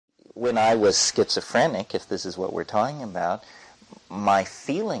when I was schizophrenic, if this is what we're talking about, my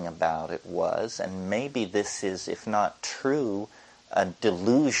feeling about it was, and maybe this is, if not true, a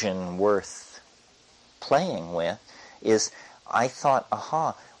delusion worth playing with, is I thought,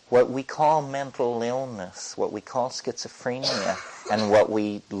 what we call mental illness, what we call schizophrenia, and what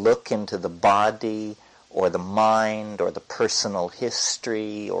we look into the body or the mind or the personal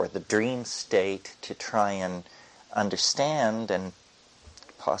history or the dream state to try and understand and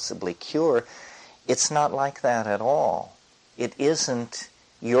possibly cure, it's not like that at all. It isn't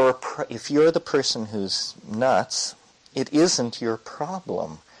if you're the person who's nuts, it isn't your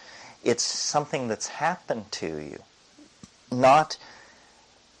problem. It's something that's happened to you. Not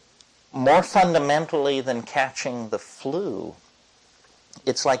more fundamentally than catching the flu.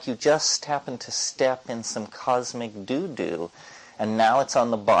 It's like you just happened to step in some cosmic doo-doo, and now it's on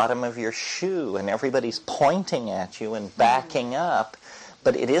the bottom of your shoe, and everybody's pointing at you and backing up,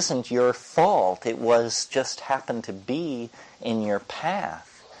 but it isn't your fault. It was just happened to be in your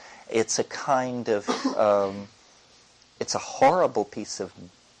path. It's a kind of, it's a horrible piece of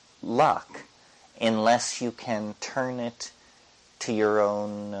luck unless you can turn it to your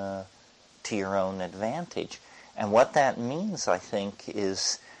own advantage. And what that means, I think,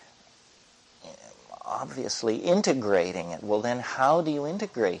 is obviously integrating it. Well, then how do you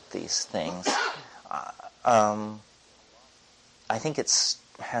integrate these things? I think it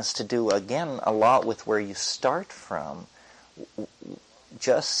has to do, again, a lot with where you start from.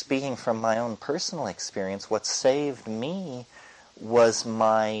 Just speaking from my own personal experience, what saved me was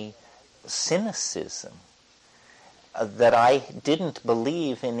my cynicism, that I didn't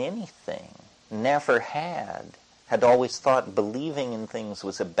believe in anything, never had always thought believing in things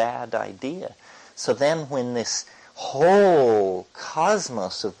was a bad idea. So then when this whole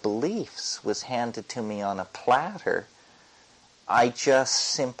cosmos of beliefs was handed to me on a platter, I just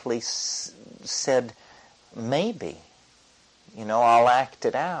simply said, maybe, I'll act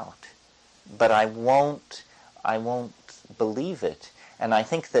it out, but I won't believe it. And I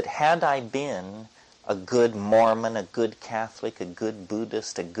think that had I been a good Mormon, a good Catholic, a good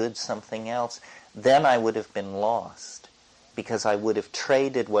Buddhist, a good something else, then I would have been lost, because I would have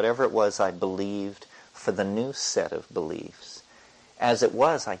traded whatever it was I believed for the new set of beliefs. As it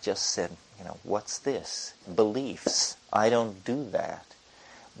was, I just said, what's this? Beliefs. I don't do that.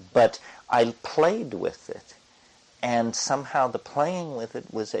 But I played with it, and somehow the playing with it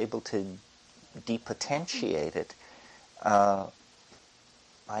was able to depotentiate it.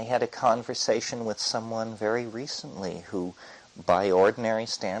 I had a conversation with someone very recently who, by ordinary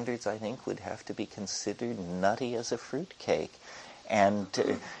standards, I think would have to be considered nutty as a fruitcake. And,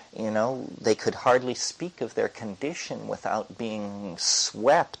 they could hardly speak of their condition without being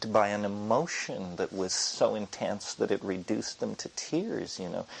swept by an emotion that was so intense that it reduced them to tears,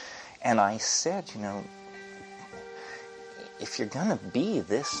 And I said, if you're going to be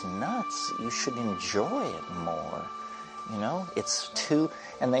this nuts, you should enjoy it more. It's too...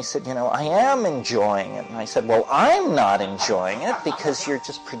 And they said, I am enjoying it. And I said, well, I'm not enjoying it because you're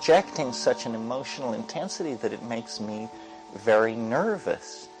just projecting such an emotional intensity that it makes me very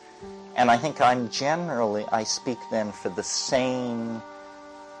nervous. And I think I speak then for the same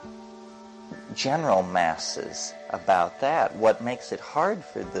general masses about that. What makes it hard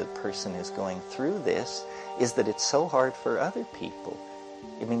for the person who's going through this is that it's so hard for other people.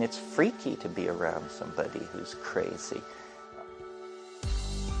 I mean, it's freaky to be around somebody who's crazy.